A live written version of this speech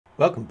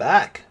Welcome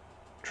back.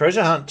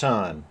 Treasure hunt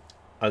time.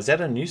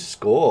 Isetta new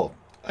score.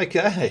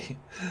 Okay.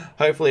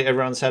 Hopefully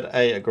everyone's had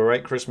a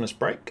great Christmas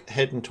break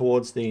heading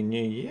towards the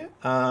new year.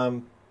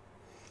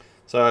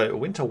 So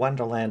Winter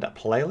Wonderland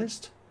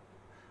playlist.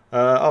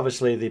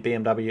 Obviously the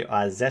BMW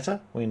Isetta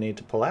we need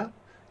to pull out.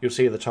 You'll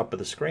see at the top of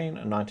the screen,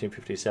 a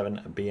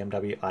 1957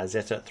 BMW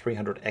Isetta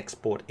 300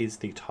 Export is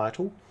the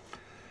title.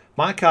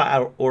 My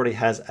car already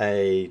has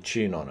a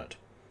tune on it,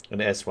 an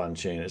S1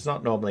 tune. It's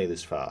not normally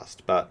this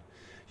fast, but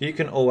you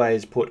can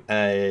always put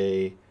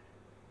a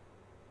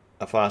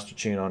faster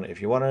tune on it if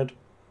you wanted.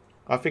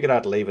 I figured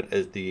I'd leave it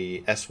as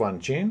the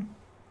S1 tune.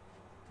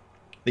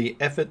 The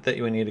effort that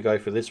you need to go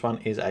for this one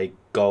is a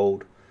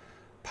gold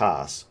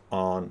pass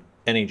on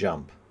any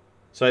jump.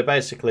 So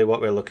basically what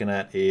we're looking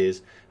at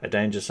is a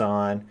danger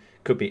sign.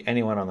 Could be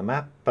anyone on the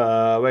map.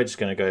 We're just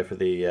going to go for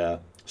the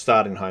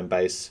starting home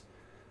base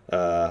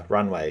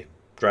runway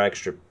drag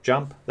strip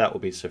jump. That will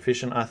be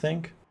sufficient, I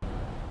think.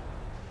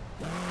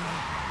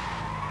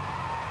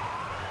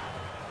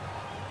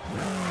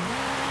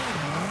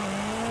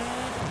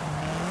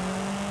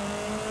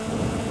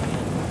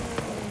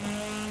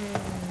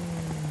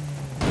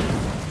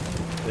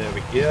 There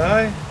we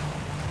go.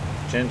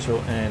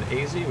 Gentle and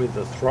easy with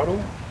the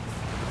throttle.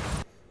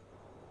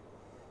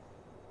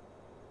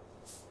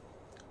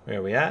 Where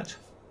are we at?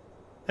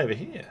 Over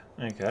here.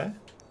 Okay.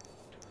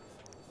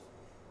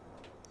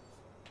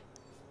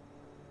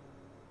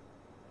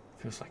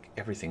 Feels like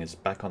everything is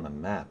back on the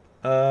map.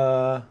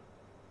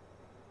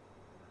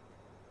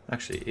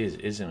 Actually it is,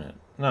 isn't it?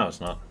 No, it's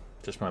not.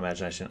 Just my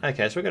imagination.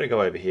 Okay, so we're going to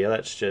go over here.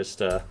 Let's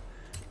just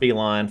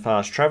beeline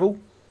fast travel.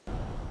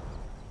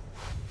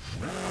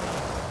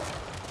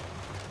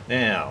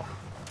 Now,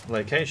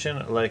 location.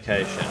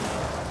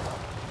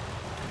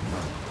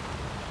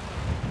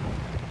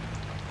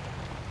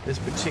 This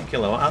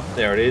particular one, up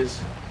there it is,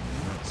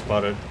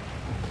 spotted,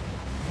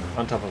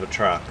 on top of a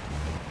truck.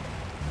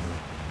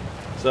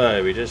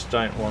 So we just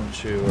don't want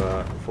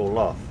to fall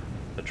off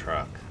the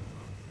truck.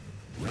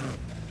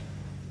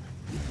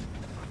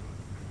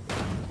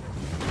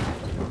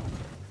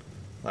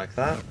 Like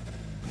that.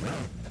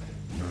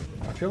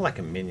 I feel like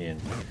a minion.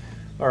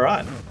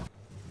 Alright,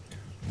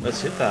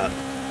 let's hit that.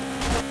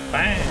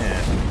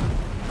 Bam!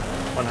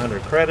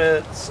 100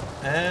 credits,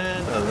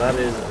 and that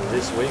is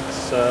this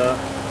week's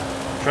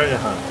treasure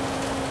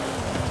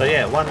hunt. So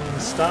yeah, 1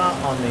 star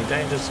on the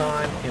danger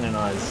sign in an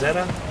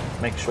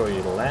Isetta. Make sure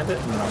you land it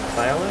and not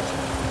fail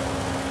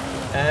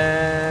it.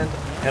 And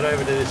head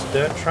over to this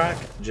dirt track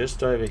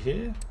just over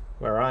here,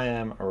 where I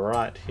am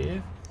right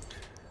here.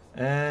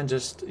 And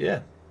just,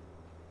 yeah,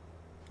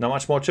 not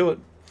much more to it.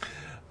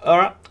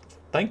 Alright,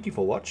 thank you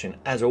for watching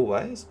as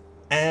always.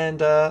 And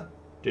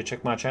do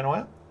check my channel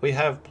out. We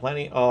have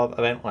plenty of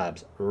event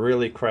labs,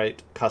 really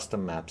great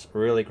custom maps,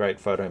 really great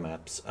photo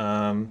maps.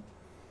 On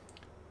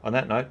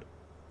that note,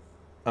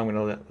 I'm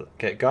going to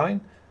get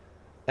going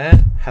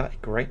and have a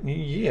great new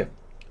year.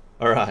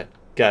 All right,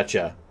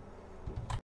 gotcha.